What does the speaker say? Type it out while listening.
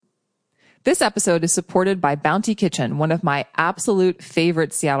This episode is supported by Bounty Kitchen, one of my absolute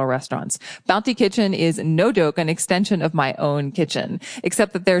favorite Seattle restaurants. Bounty Kitchen is, no joke, an extension of my own kitchen,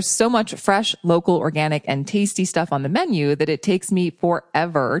 except that there's so much fresh, local, organic, and tasty stuff on the menu that it takes me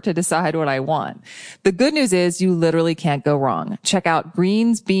forever to decide what I want. The good news is you literally can't go wrong. Check out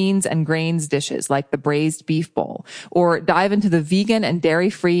greens, beans, and grains dishes like the braised beef bowl, or dive into the vegan and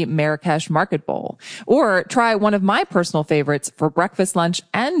dairy-free Marrakesh market bowl, or try one of my personal favorites for breakfast, lunch,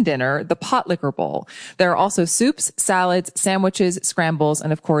 and dinner, the pot liquor bowl. There are also soups, salads, sandwiches, scrambles,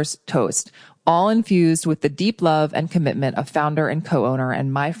 and of course, toast, all infused with the deep love and commitment of founder and co-owner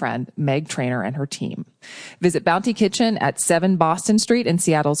and my friend, Meg Trainer, and her team. Visit Bounty Kitchen at 7 Boston Street in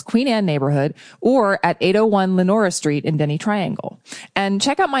Seattle's Queen Anne neighborhood, or at 801 Lenora Street in Denny Triangle. And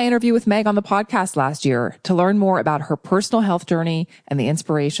check out my interview with Meg on the podcast last year to learn more about her personal health journey and the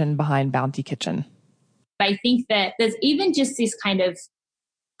inspiration behind Bounty Kitchen. I think that there's even just this kind of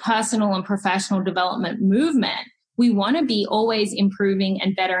personal and professional development movement. We want to be always improving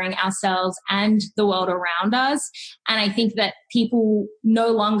and bettering ourselves and the world around us. And I think that people no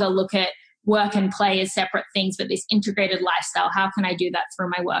longer look at work and play as separate things, but this integrated lifestyle. How can I do that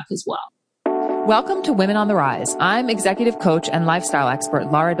through my work as well? Welcome to Women on the Rise. I'm executive coach and lifestyle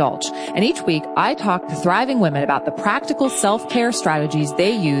expert Lara Dolch, and each week I talk to thriving women about the practical self-care strategies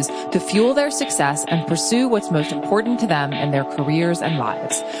they use to fuel their success and pursue what's most important to them in their careers and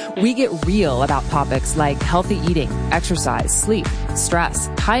lives. We get real about topics like healthy eating, exercise, sleep, stress,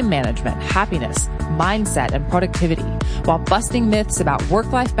 time management, happiness, mindset, and productivity, while busting myths about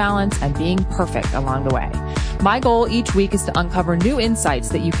work-life balance and being perfect along the way. My goal each week is to uncover new insights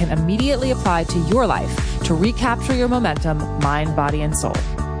that you can immediately apply to your life to recapture your momentum, mind, body, and soul.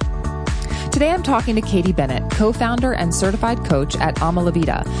 Today, I'm talking to Katie Bennett, co-founder and certified coach at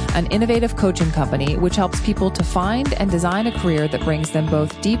Amalavida, an innovative coaching company which helps people to find and design a career that brings them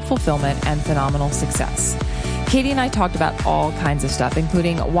both deep fulfillment and phenomenal success. Katie and I talked about all kinds of stuff,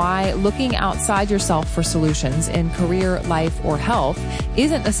 including why looking outside yourself for solutions in career, life, or health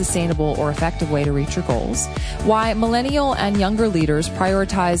isn't a sustainable or effective way to reach your goals, why millennial and younger leaders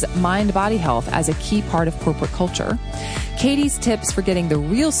prioritize mind-body health as a key part of corporate culture, Katie's tips for getting the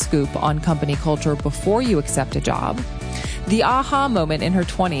real scoop on company culture before you accept a job, the aha moment in her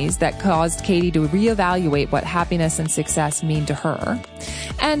 20s that caused Katie to reevaluate what happiness and success mean to her,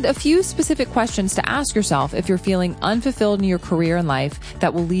 and a few specific questions to ask yourself if you're feeling unfulfilled in your career and life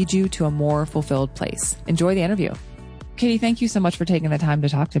that will lead you to a more fulfilled place. Enjoy the interview. Katie, thank you so much for taking the time to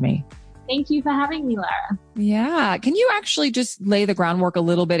talk to me. Thank you for having me, Lara. Yeah. Can you actually just lay the groundwork a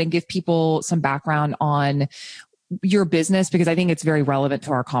little bit and give people some background on your business? Because I think it's very relevant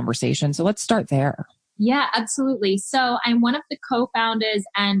to our conversation. So let's start there. Yeah, absolutely. So I'm one of the co-founders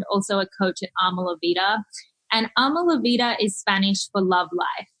and also a coach at Amalavida. And Amalavida is Spanish for love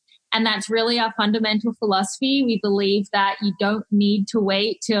life. And that's really our fundamental philosophy. We believe that you don't need to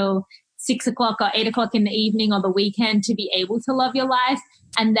wait till 6 o'clock or 8 o'clock in the evening or the weekend to be able to love your life,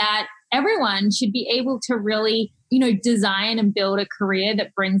 and that everyone should be able to really, design and build a career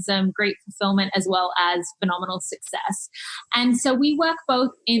that brings them great fulfillment as well as phenomenal success. And so we work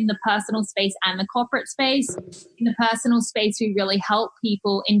both in the personal space and the corporate space. In the personal space, we really help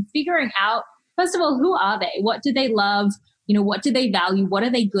people in figuring out, first of all, who are they? What do they love? What do they value? What are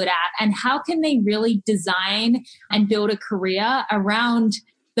they good at? And how can they really design and build a career around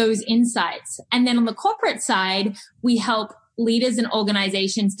those insights? And then on the corporate side, we help leaders and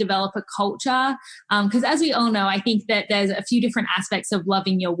organizations develop a culture. Because as we all know, I think that there's a few different aspects of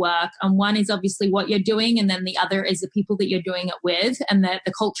loving your work. And one is obviously what you're doing. And then the other is the people that you're doing it with and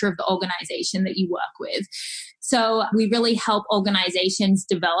the culture of the organization that you work with. So we really help organizations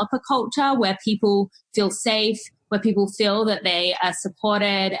develop a culture where people feel safe, where people feel that they are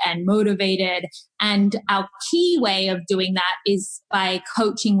supported and motivated. And our key way of doing that is by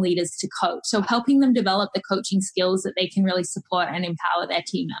coaching leaders to coach. So helping them develop the coaching skills that they can really support and empower their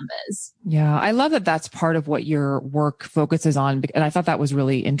team members. Yeah, I love that that's part of what your work focuses on. And I thought that was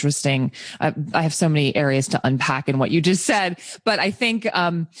really interesting. I have so many areas to unpack in what you just said. But I think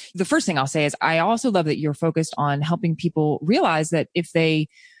the first thing I'll say is I also love that you're focused on helping people realize that if they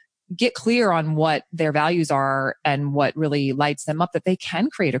get clear on what their values are and what really lights them up, that they can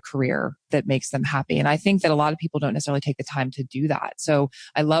create a career that makes them happy. And I think that a lot of people don't necessarily take the time to do that. So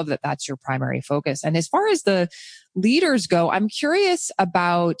I love that that's your primary focus. And as far as the leaders go, I'm curious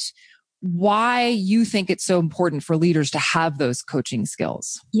about why you think it's so important for leaders to have those coaching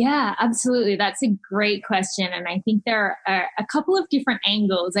skills. Yeah, absolutely. That's a great question. And I think there are a couple of different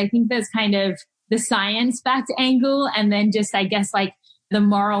angles. I think there's kind of the science-backed angle, and then just, I guess, like the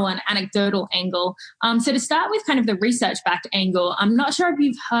moral and anecdotal angle. So to start with kind of the research-backed angle, I'm not sure if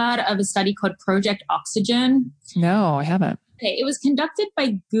you've heard of a study called Project Oxygen. No, I haven't. Okay, it was conducted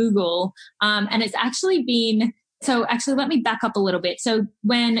by Google, and it's actually been so actually, let me back up a little bit. So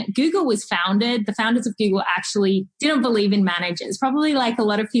when Google was founded, the founders of Google actually didn't believe in managers, probably like a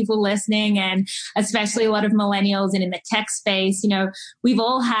lot of people listening, and especially a lot of millennials and in the tech space. We've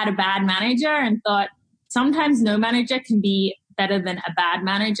all had a bad manager and thought sometimes no manager can be better than a bad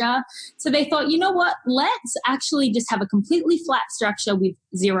manager. So they thought, you know what, let's actually just have a completely flat structure with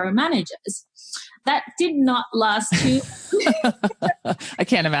 0 managers. That did not last too. I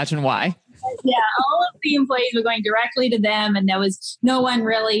can't imagine why. Yeah, all of the employees were going directly to them, and there was no one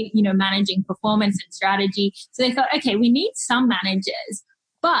really, managing performance and strategy. So they thought, okay, we need some managers,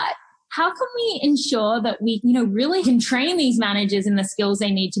 but how can we ensure that we, really can train these managers in the skills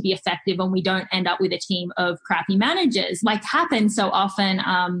they need to be effective, and we don't end up with a team of crappy managers like happens so often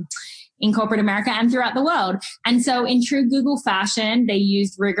in corporate America and throughout the world. And so in true Google fashion, they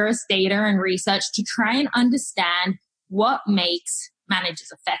used rigorous data and research to try and understand what makes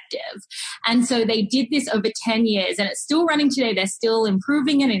managers effective. And so they did this over 10 years, and it's still running today. They're still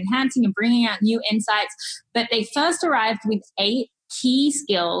improving and enhancing and bringing out new insights. But they first arrived with 8 key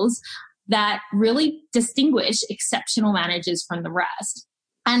skills that really distinguish exceptional managers from the rest.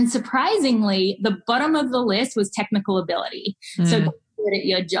 And surprisingly, the bottom of the list was technical ability. So good at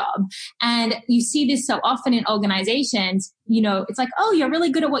your job. And you see this so often in organizations, it's like, oh, you're really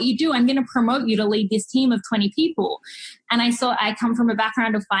good at what you do. I'm going to promote you to lead this team of 20 people. And I come from a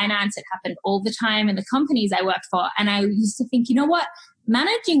background of finance. It happened all the time in the companies I worked for. And I used to think, you know what?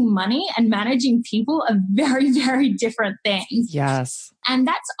 Managing money and managing people are very, very different things. Yes. And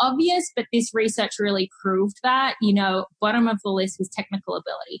that's obvious, but this research really proved that, bottom of the list was technical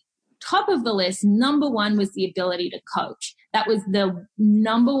ability. Top of the list, number 1 was the ability to coach. That was the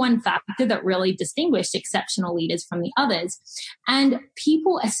number 1 factor that really distinguished exceptional leaders from the others. And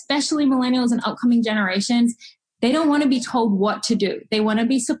people, especially millennials and upcoming generations, they don't want to be told what to do. They want to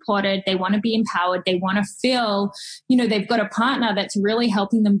be supported. They want to be empowered. They want to feel, they've got a partner that's really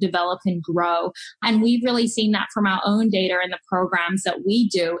helping them develop and grow. And we've really seen that from our own data and the programs that we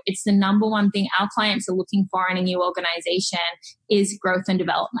do. It's the number 1 thing our clients are looking for in a new organization is growth and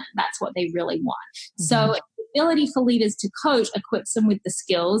development. That's what they really want. Mm-hmm. So the ability for leaders to coach equips them with the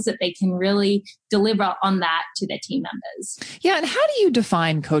skills that they can really deliver on that to their team members. Yeah. And how do you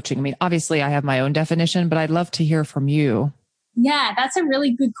define coaching? I mean, obviously I have my own definition, but I'd love to hear from you. Yeah, that's a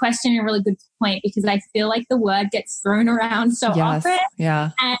really good question and a really good point, because I feel like the word gets thrown around so often.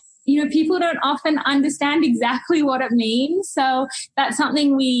 Yeah. And people don't often understand exactly what it means. So that's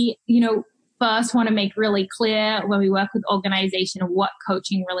something we, first want to make really clear when we work with organization what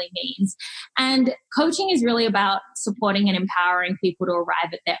coaching really means. And coaching is really about supporting and empowering people to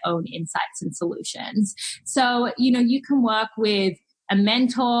arrive at their own insights and solutions. So, you can work with a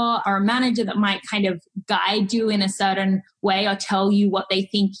mentor or a manager that might kind of guide you in a certain way or tell you what they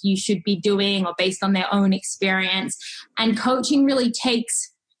think you should be doing or based on their own experience. And coaching really takes,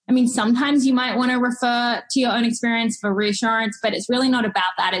 sometimes you might want to refer to your own experience for reassurance, but it's really not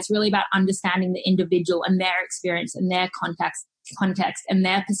about that. It's really about understanding the individual and their experience and their context and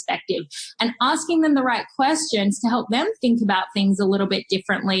their perspective, and asking them the right questions to help them think about things a little bit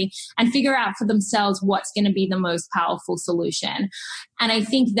differently and figure out for themselves what's going to be the most powerful solution. And I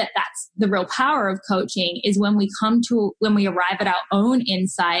think that that's the real power of coaching, is when we arrive at our own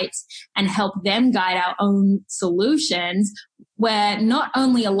insights and help them guide our own solutions, we're not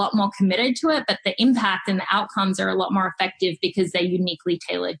only a lot more committed to it, but the impact and the outcomes are a lot more effective because they're uniquely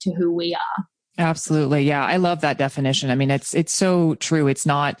tailored to who we are. Absolutely. Yeah. I love that definition. I mean, it's so true. It's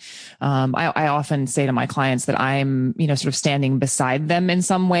not, I often say to my clients that I'm, sort of standing beside them in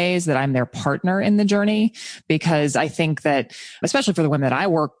some ways, that I'm their partner in the journey, because I think that, especially for the women that I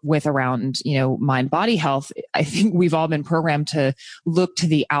work with around, mind body health, I think we've all been programmed to look to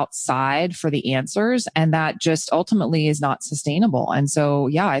the outside for the answers. And that just ultimately is not sustainable. And so,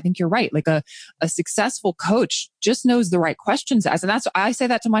 yeah, I think you're right. Like a successful coach just knows the right questions to ask. And that's, I say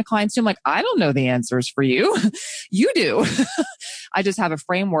that to my clients too. I'm like, I don't know the answers for you. You do. I just have a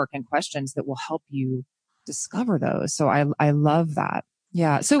framework and questions that will help you discover those. So I love that.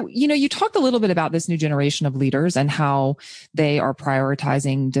 Yeah. So, you talked a little bit about this new generation of leaders and how they are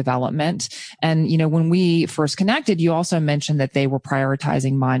prioritizing development. And, when we first connected, you also mentioned that they were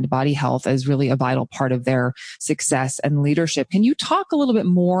prioritizing mind-body health as really a vital part of their success and leadership. Can you talk a little bit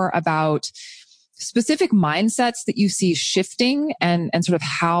more about specific mindsets that you see shifting and sort of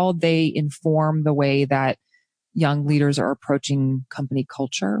how they inform the way that young leaders are approaching company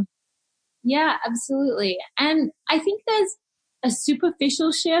culture? Yeah, absolutely. And I think there's a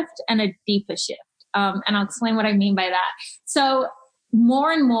superficial shift and a deeper shift. And I'll explain what I mean by that. So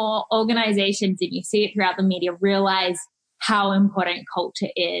more and more organizations, and you see it throughout the media, realize how important culture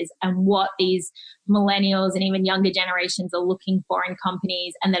is and what these millennials and even younger generations are looking for in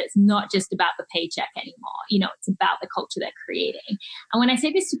companies, and that it's not just about the paycheck anymore. You know, it's about the culture they're creating. And when I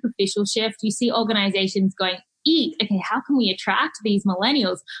say this superficial shift, you see organizations going, okay, how can we attract these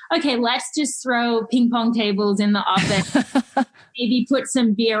millennials? Okay, let's just throw ping pong tables in the office, maybe put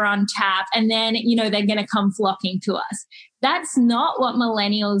some beer on tap, and then, you know, they're going to come flocking to us. That's not what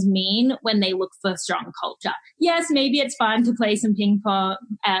millennials mean when they look for strong culture. Yes, maybe it's fun to play some ping pong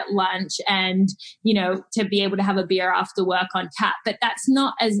at lunch and, you know, to be able to have a beer after work on tap, but that's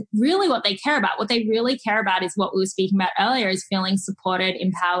not as really what they care about. What they really care about is what we were speaking about earlier, is feeling supported,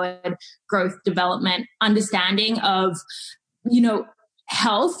 empowered, growth, development, understanding of, you know,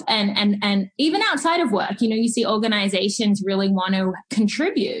 health and even outside of work. You know, you see organizations really want to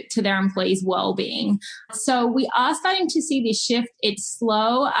contribute to their employees' well-being. So we are starting to see this shift. It's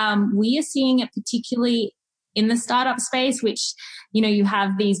slow. We are seeing it particularly in the startup space, which, you know, you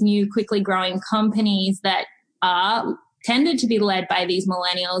have these new quickly growing companies that are tended to be led by these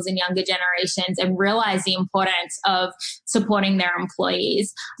millennials and younger generations, and realize the importance of supporting their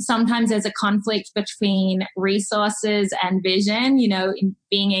employees. Sometimes there's a conflict between resources and vision, you know, in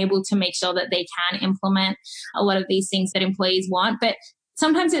being able to make sure that they can implement a lot of these things that employees want. But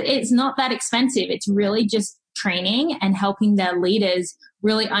sometimes it's not that expensive. It's really just training and helping their leaders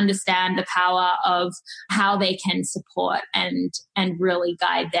really understand the power of how they can support and really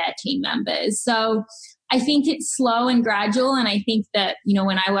guide their team members. So I think it's slow and gradual. And I think that, you know,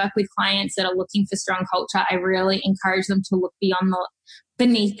 when I work with clients that are looking for strong culture, I really encourage them to look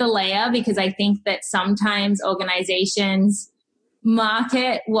beneath the layer, because I think that sometimes organizations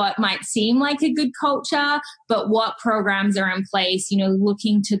market what might seem like a good culture, but what programs are in place, you know,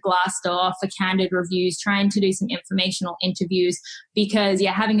 looking to Glassdoor for candid reviews, trying to do some informational interviews, because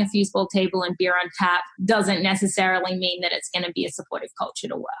having a foosball table and beer on tap doesn't necessarily mean that it's going to be a supportive culture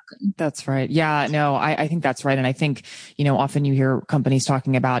to work in. That's right. Yeah, no, I think that's right. And I think, you know, often you hear companies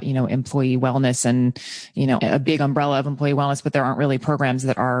talking about, you know, employee wellness and, you know, a big umbrella of employee wellness, but there aren't really programs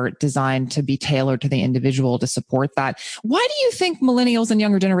that are designed to be tailored to the individual to support that. Why do you think millennials and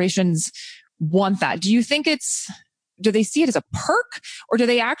younger generations want that? Do you think do they see it as a perk, or do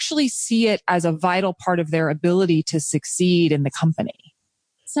they actually see it as a vital part of their ability to succeed in the company?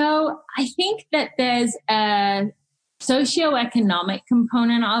 So I think that there's a socioeconomic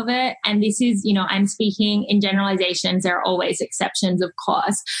component of it. And this is, you know, I'm speaking in generalizations. There are always exceptions, of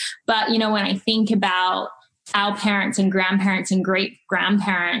course. But, you know, when I think about our parents and grandparents and great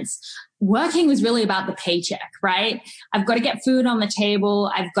grandparents, working was really about the paycheck, right? I've got to get food on the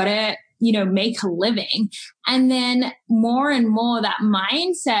table. I've got to, you know, make a living. And then more and more that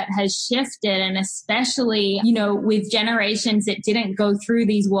mindset has shifted. And especially, you know, with generations that didn't go through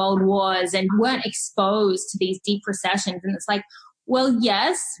these world wars and weren't exposed to these deep recessions. And it's like, well,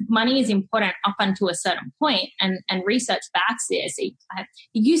 yes, money is important up until a certain point, and research backs this. It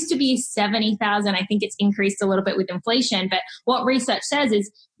used to be 70,000. I think it's increased a little bit with inflation. But what research says is,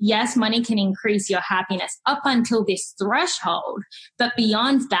 yes, money can increase your happiness up until this threshold. But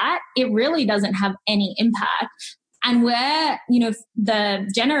beyond that, it really doesn't have any impact. And where, you know, the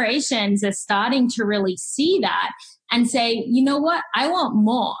generations are starting to really see that and say, you know what, I want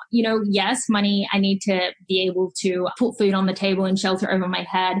more. You know, yes, money, I need to be able to put food on the table and shelter over my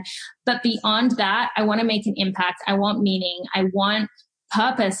head. But beyond that, I want to make an impact. I want meaning. I want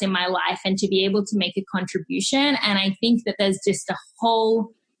purpose in my life and to be able to make a contribution. And I think that there's just a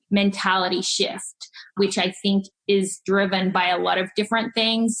whole mentality shift, which I think is driven by a lot of different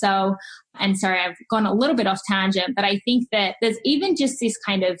things. So, and sorry, I've gone a little bit off tangent, but I think that there's even just this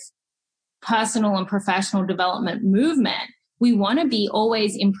kind of personal and professional development movement. We want to be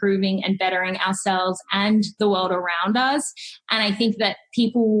always improving and bettering ourselves and the world around us. And I think that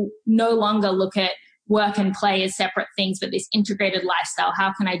people no longer look at work and play as separate things, but this integrated lifestyle.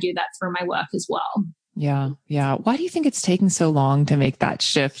 How can I do that through my work as well? Yeah. Yeah. Why do you think it's taking so long to make that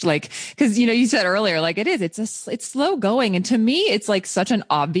shift? Like, cause you know, you said earlier, like it's slow going. And to me, it's like such an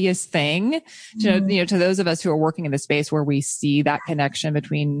obvious thing to, you know, to those of us who are working in the space where we see that connection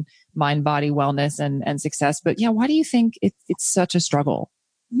between mind, body, wellness and success. But yeah, why do you think it's such a struggle?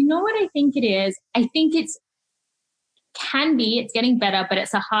 You know what I think it is? I think it's getting better, but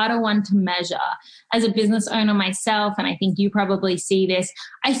it's a harder one to measure. As a business owner myself, and I think you probably see this,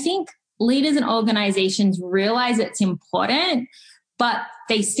 I think leaders and organizations realize it's important, but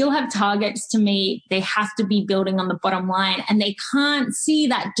they still have targets to meet. They have to be building on the bottom line, and they can't see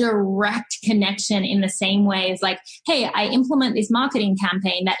that direct connection in the same way as like, hey, I implement this marketing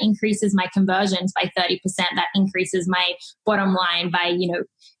campaign that increases my conversions by 30%, that increases my bottom line by,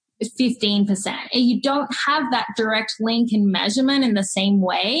 15%. And you don't have that direct link and measurement in the same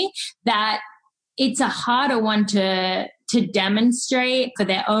way, that it's a harder one to demonstrate for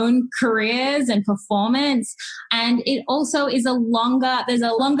their own careers and performance. And it also is there's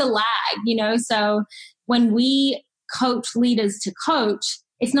a longer lag, so when we coach leaders to coach,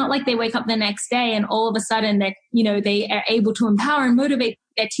 it's not like they wake up the next day and all of a sudden they are able to empower and motivate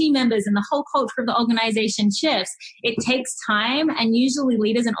their team members and the whole culture of the organization shifts. It takes time, and usually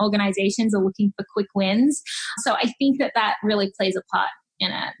leaders and organizations are looking for quick wins. So I think that really plays a part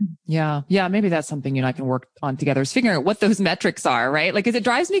in it. Yeah. Yeah. Maybe that's something you and I can work on together, is figuring out what those metrics are, right? Like, cause it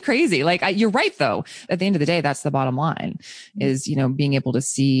drives me crazy. Like you're right though. At the end of the day, that's the bottom line is, being able to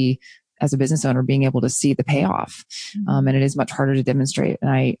see as a business owner, being able to see the payoff. And it is much harder to demonstrate.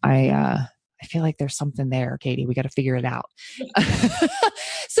 And I feel like there's something there, Katie. We got to figure it out.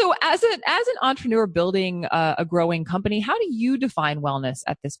 So as an entrepreneur building a growing company, how do you define wellness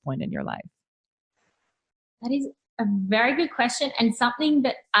at this point in your life? That is a very good question, and something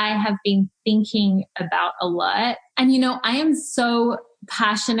that I have been thinking about a lot. And, I am so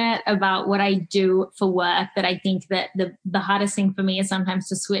passionate about what I do for work that I think that the hardest thing for me is sometimes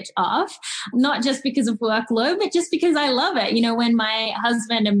to switch off, not just because of workload, but just because I love it. When my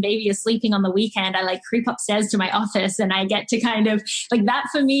husband and baby are sleeping on the weekend, I creep upstairs to my office and I get to kind of that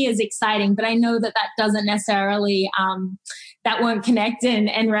for me is exciting. But I know that doesn't necessarily, that won't connect and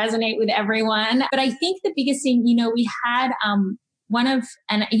resonate with everyone. But I think the biggest thing, we had,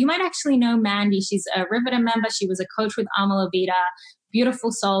 and you might actually know Mandy. She's a Riveter member. She was a coach with Amala Vida,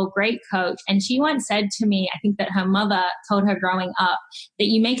 beautiful soul, great coach. And she once said to me, I think that her mother told her growing up, that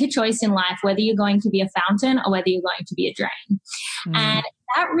you make a choice in life, whether you're going to be a fountain or whether you're going to be a drain. And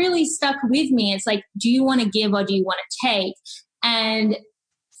that really stuck with me. It's like, do you want to give or do you want to take? And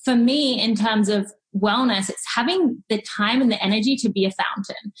for me, in terms of wellness, it's having the time and the energy to be a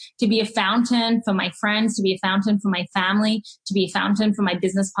fountain for my friends, to be a fountain for my family, to be a fountain for my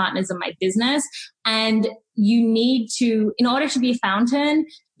business partners and my business. And you need to, in order to be a fountain,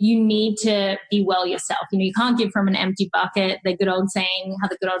 you need to be well yourself. You can't give from an empty bucket, how the good old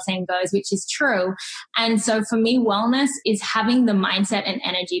saying goes, which is true. And so for me, wellness is having the mindset and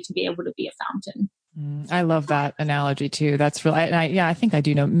energy to be able to be a fountain. I love that analogy too. That's really, I think I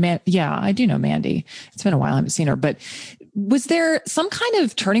do know, I do know Mandy. It's been a while. I haven't seen her, but was there some kind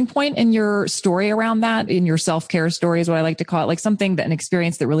of turning point in your story around that, in your self-care story is what I like to call it, like something an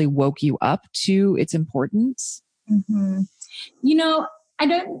experience that really woke you up to its importance? Mm-hmm. I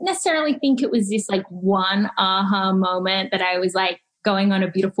don't necessarily think it was this one aha moment that I was going on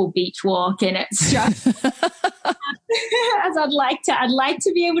a beautiful beach walk and it struck as I'd like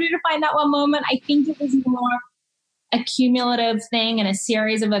to be able to define that one moment. I think it was more a cumulative thing and a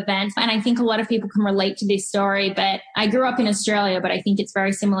series of events. And I think a lot of people can relate to this story, but I grew up in Australia, but I think it's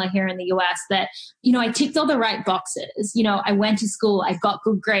very similar here in the US that, I ticked all the right boxes. I went to school, I got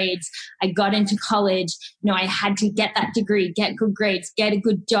good grades, I got into college, I had to get that degree, get good grades, get a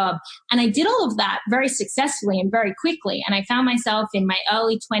good job. And I did all of that very successfully and very quickly. And I found myself in my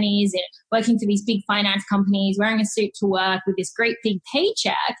early 20s working for these big finance companies, wearing a suit to work with this great big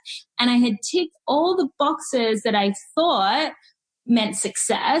paycheck. And I had ticked all the boxes that I thought meant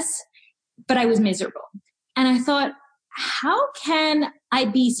success, but I was miserable. And I thought, how can I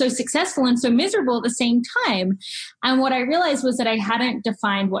be so successful and so miserable at the same time? And what I realized was that I hadn't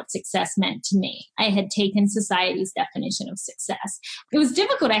defined what success meant to me. I had taken society's definition of success. It was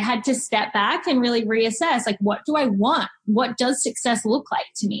difficult. I had to step back and really reassess, what do I want? What does success look like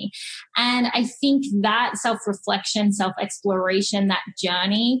to me? And I think that self-reflection, self-exploration, that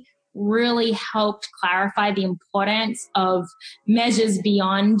journey really helped clarify the importance of measures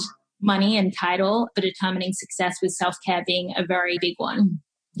beyond money and title for determining success, with self-care being a very big one.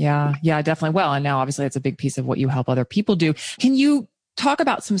 Yeah, definitely. Well, and now obviously it's a big piece of what you help other people do. Can you talk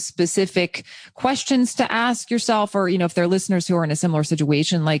about some specific questions to ask yourself, or, if there are listeners who are in a similar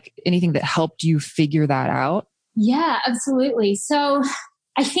situation, anything that helped you figure that out? Yeah, absolutely. So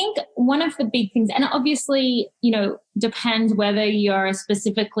I think one of the big things, and obviously, depends whether you're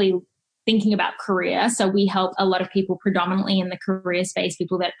specifically thinking about career. So we help a lot of people predominantly in the career space,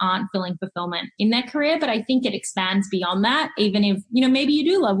 people that aren't feeling fulfillment in their career. But I think it expands beyond that, even if, maybe you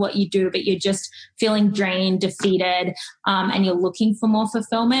do love what you do, but you're just feeling drained, defeated, and you're looking for more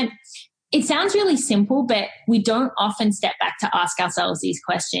fulfillment. it sounds really simple, but we don't often step back to ask ourselves these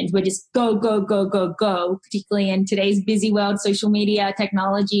questions. We're just go, go, go, go, go, particularly in today's busy world, social media,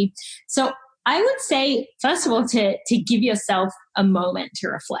 technology. So I would say, first of all, to give yourself a moment to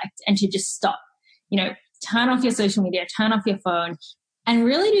reflect and to just stop, turn off your social media, turn off your phone, and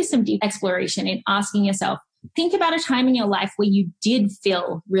really do some deep exploration in asking yourself, think about a time in your life where you did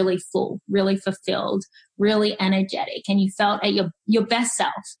feel really full, really fulfilled, really energetic, and you felt at your best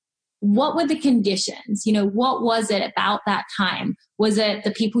self. What were the conditions? What was it about that time? Was it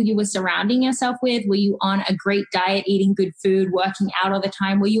the people you were surrounding yourself with? Were you on a great diet, eating good food, working out all the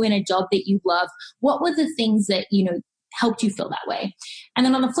time? Were you in a job that you love? What were the things that, helped you feel that way? And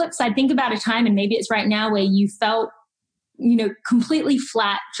then on the flip side, think about a time, and maybe it's right now, where you felt, completely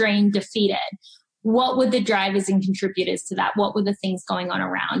flat, drained, defeated. What were the drivers and contributors to that? What were the things going on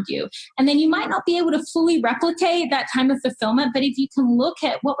around you? And then you might not be able to fully replicate that time of fulfillment, but if you can look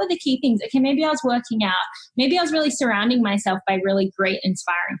at what were the key things, okay, maybe I was working out, maybe I was really surrounding myself by really great,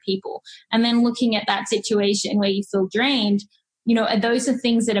 inspiring people. And then looking at that situation where you feel drained, are those the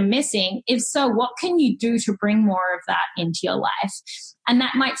things that are missing? If so, what can you do to bring more of that into your life? And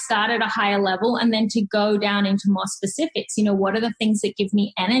that might start at a higher level, and then to go down into more specifics. What are the things that give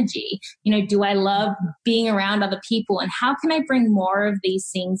me energy? Do I love being around other people? And how can I bring more of these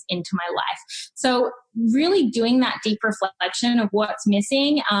things into my life? So really doing that deep reflection of what's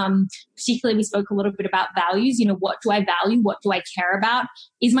missing. Particularly, we spoke a little bit about values. What do I value? What do I care about?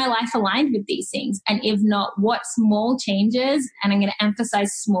 Is my life aligned with these things? And if not, what small changes, and I'm going to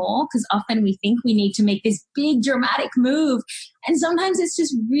emphasize small, because often we think we need to make this big dramatic move. And sometimes it's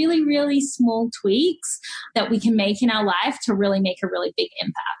just really, really small tweaks that we can make in our life to really make a really big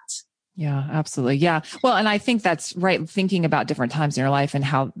impact. Yeah, absolutely. Yeah. Well, and I think that's right. Thinking about different times in your life and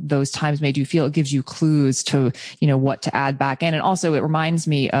how those times made you feel, it gives you clues to, what to add back in. And also it reminds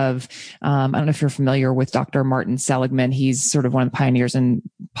me of, I don't know if you're familiar with Dr. Martin Seligman. He's sort of one of the pioneers in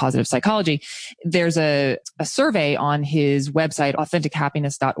positive psychology. There's a survey on his website,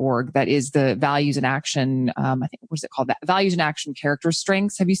 AuthenticHappiness.org, that is the values and action. I think, what is it called? That values and action character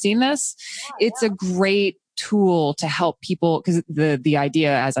strengths. Have you seen this? Yeah, it's a great tool to help people, because the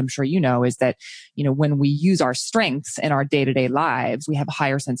idea, as I'm sure is that, when we use our strengths in our day-to-day lives, we have a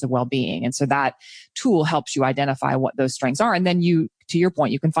higher sense of well-being. And so that tool helps you identify what those strengths are. And then to your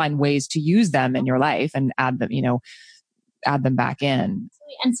point, you can find ways to use them in your life and add them back in.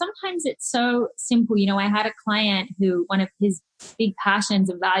 And sometimes it's so simple. I had a client who one of his big passions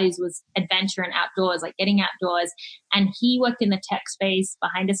and values was adventure and outdoors, like getting outdoors. And he worked in the tech space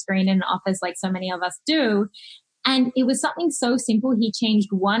behind a screen in an office like so many of us do. And it was something so simple. He changed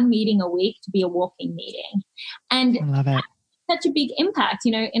one meeting a week to be a walking meeting. And I love it. Such a big impact,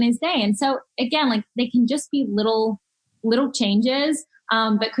 in his day. And so again, like they can just be little changes.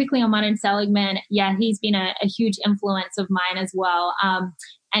 But quickly on Martin Seligman, yeah, he's been a huge influence of mine as well.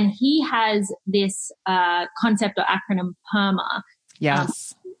 And he has this concept or acronym PERMA.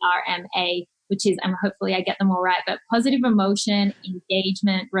 Yes. RMA, which is, hopefully I get them all right, but positive emotion,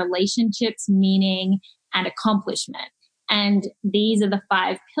 engagement, relationships, meaning, and accomplishment. And these are the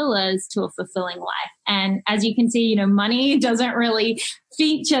 5 pillars to a fulfilling life. And as you can see, money doesn't really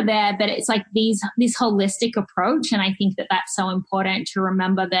feature there, but it's like this holistic approach. And I think that that's so important to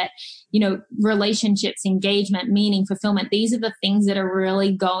remember that, relationships, engagement, meaning, fulfillment, these are the things that are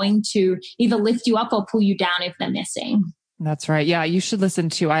really going to either lift you up or pull you down if they're missing. That's right. Yeah. You should listen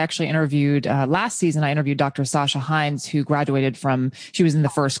to, I actually interviewed, last season, I interviewed Dr. Sasha Hines, who she was in the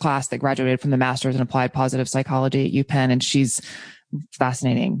first class that graduated from the Master's in Applied Positive Psychology at UPenn. And she's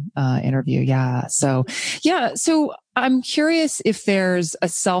fascinating, interview. Yeah. So I'm curious if there's a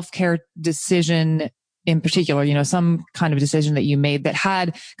self-care decision in particular, some kind of decision that you made that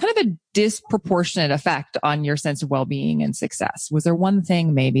had kind of a disproportionate effect on your sense of well-being and success. Was there one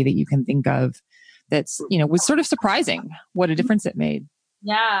thing maybe that you can think of that's, was sort of surprising what a difference it made?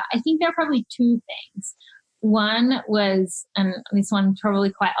 Yeah, I think there are probably 2 things. One was, and this one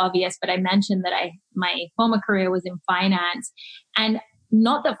probably quite obvious, but I mentioned that my former career was in finance, and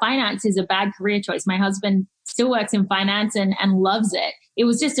not that finance is a bad career choice. My husband still works in finance and loves it. It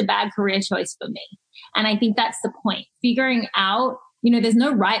was just a bad career choice for me. And I think that's the point. Figuring out, there's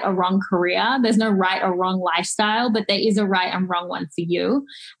no right or wrong career. There's no right or wrong lifestyle, but there is a right and wrong one for you.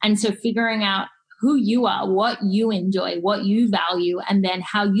 And so figuring out who you are, what you enjoy, what you value, and then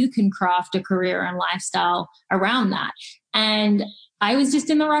how you can craft a career and lifestyle around that. And I was just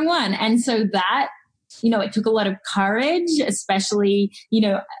in the wrong one. And so that, it took a lot of courage, especially,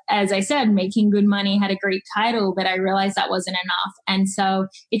 as I said, making good money, had a great title, but I realized that wasn't enough. And so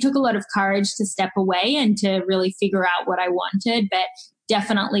it took a lot of courage to step away and to really figure out what I wanted, but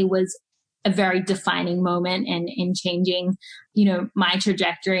definitely was a very defining moment in changing, my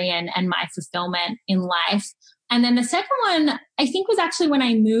trajectory and my fulfillment in life. And then the second one, I think, was actually when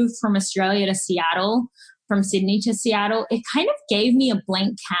I moved from Australia to Seattle, from Sydney to Seattle. It kind of gave me a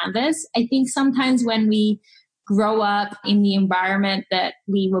blank canvas. I think sometimes when we grow up in the environment that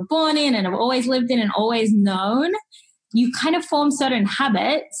we were born in and have always lived in and always known, you kind of form certain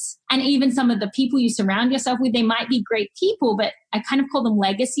habits. And even some of the people you surround yourself with, they might be great people, but I kind of call them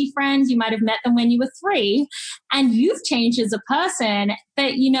legacy friends. You might have met them when you were 3 and you've changed as a person,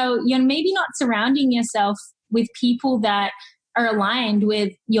 but you're maybe not surrounding yourself with people that are aligned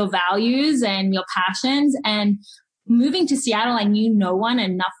with your values and your passions. And moving to Seattle, I knew no one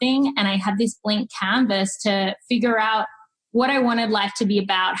and nothing. And I had this blank canvas to figure out what I wanted life to be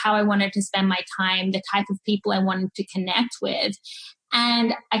about, how I wanted to spend my time, the type of people I wanted to connect with.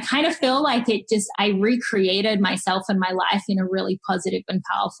 And I kind of feel like I recreated myself and my life in a really positive and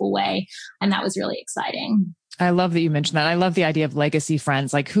powerful way. And that was really exciting. I love that you mentioned that. I love the idea of legacy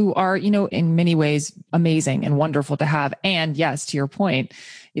friends, like who are, in many ways amazing and wonderful to have. And yes, to your point,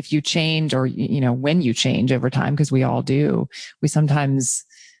 if you change or, when you change over time, because we all do, we sometimes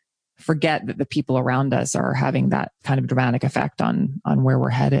forget that the people around us are having that kind of dramatic effect on where we're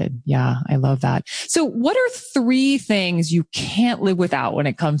headed. Yeah, I love that. So what are 3 things you can't live without when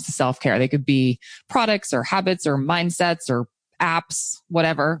it comes to self-care? They could be products or habits or mindsets or apps,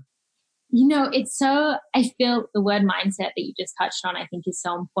 whatever. I feel the word mindset that you just touched on, I think is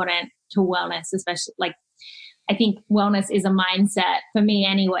so important to wellness, especially I think wellness is a mindset for me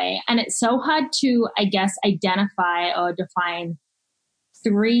anyway. And it's so hard to, I guess, identify or define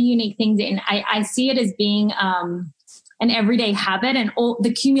 3 unique things. And I see it as being an everyday habit and all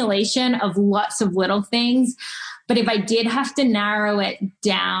the accumulation of lots of little things. But if I did have to narrow it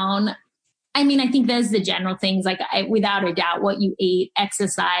down, I think there's the general things, without a doubt, what you eat,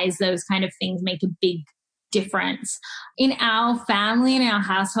 exercise, those kind of things make a big difference. In our family, in our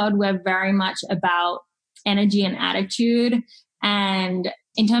household, we're very much about energy and attitude. And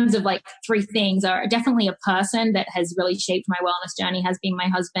in terms of 3 things, are definitely a person that has really shaped my wellness journey has been my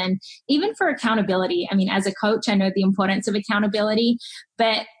husband. Even for accountability. As a coach, I know the importance of accountability,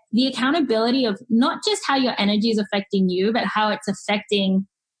 but the accountability of not just how your energy is affecting you, but how it's affecting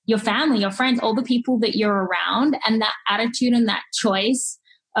your family, your friends, all the people that you're around, and that attitude and that choice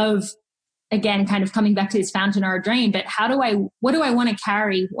of, again, kind of coming back to this fountain or a drain, but what do I want to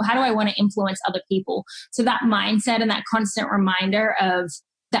carry? How do I want to influence other people? So that mindset and that constant reminder of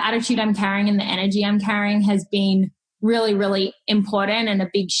the attitude I'm carrying and the energy I'm carrying has been really, really important and a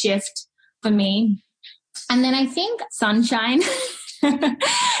big shift for me. And then I think sunshine.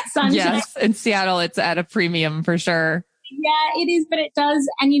 Sunshine. Yes, in Seattle, it's at a premium for sure. Yeah, it is, but it does.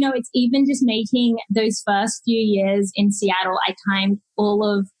 And, it's even just making those first few years in Seattle, I timed all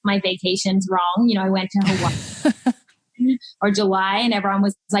of my vacations wrong. I went to Hawaii or July and everyone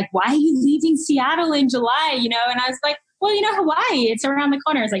was like, why are you leaving Seattle in July? And I was like, well, Hawaii, it's around the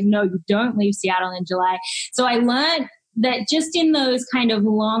corner. It's like, no, you don't leave Seattle in July. So I learned that just in those kind of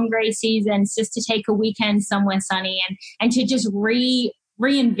long gray seasons, just to take a weekend somewhere sunny and to just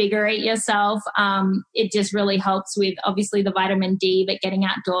reinvigorate yourself. It just really helps with obviously the vitamin D, but getting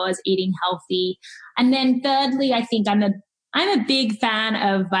outdoors, eating healthy. And then thirdly, I think I'm a big fan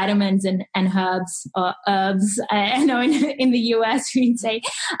of vitamins and herbs or herbs. I know in the US we'd say,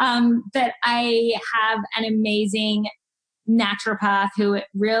 but I have an amazing naturopath who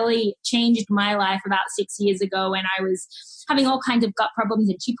really changed my life about 6 years ago when I was having all kinds of gut problems,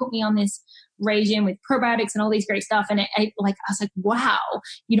 and she put me on this regime with probiotics and all these great stuff. And I was like, wow,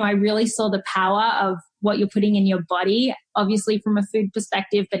 I really saw the power of what you're putting in your body, obviously from a food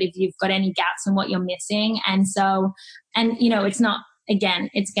perspective, but if you've got any gaps in what you're missing. And so, it's not, again,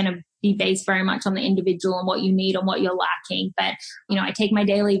 it's going to be based very much on the individual and what you need and what you're lacking. But, I take my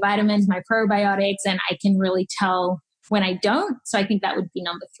daily vitamins, my probiotics, and I can really tell when I don't. So I think that would be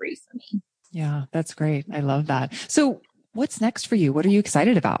number 3 for me. Yeah, that's great. I love that. So what's next for you? What are you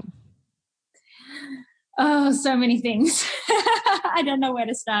excited about? Oh, so many things. I don't know where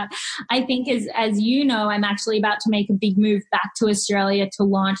to start. I think as you know, I'm actually about to make a big move back to Australia to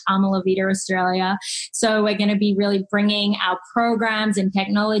launch Amala Vita Australia. So we're going to be really bringing our programs and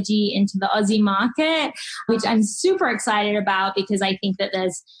technology into the Aussie market, which I'm super excited about because I think that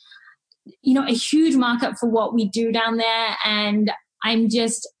there's, a huge market for what we do down there. And I'm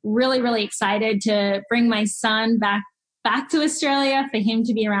just really, really excited to bring my son back to Australia, for him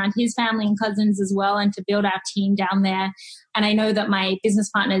to be around his family and cousins as well, and to build our team down there. And I know that my business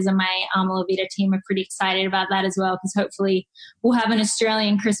partners and my Amala Vita team are pretty excited about that as well, because hopefully we'll have an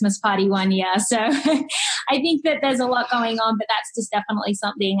Australian Christmas party one year. So I think that there's a lot going on, but that's just definitely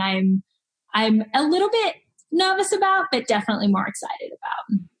something I'm I'm a little bit nervous about, but definitely more excited about.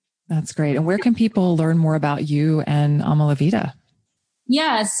 That's great. And where can people learn more about you and Amala Vita?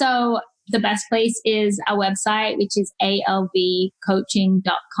 Yeah, so the best place is our website, which is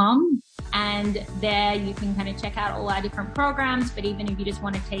alvcoaching.com. And there you can kind of check out all our different programs. But even if you just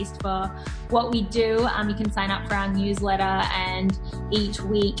want a taste for what we do, you can sign up for our newsletter. And each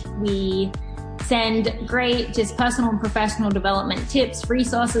week we send great just personal and professional development tips,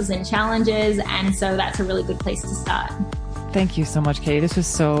 resources, and challenges. And so that's a really good place to start. Thank you so much, Katie. This was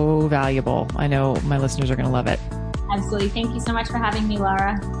so valuable. I know my listeners are going to love it. Absolutely. Thank you so much for having me,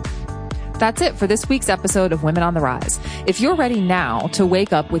 Laura. That's it for this week's episode of Women on the Rise. If you're ready now to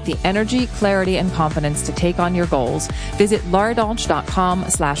wake up with the energy, clarity, and confidence to take on your goals, visit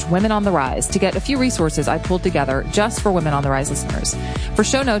lauradolch.com/Women on the Rise to get a few resources I pulled together just for Women on the Rise listeners. For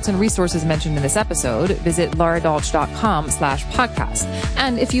show notes and resources mentioned in this episode, visit lauradolch.com/podcast.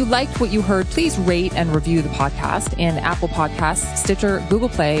 And if you liked what you heard, please rate and review the podcast in Apple Podcasts, Stitcher, Google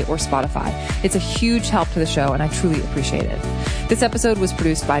Play, or Spotify. It's a huge help to the show, and I truly appreciate it. This episode was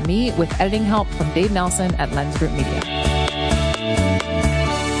produced by me with editing help from Dave Nelson at Lens Group Media.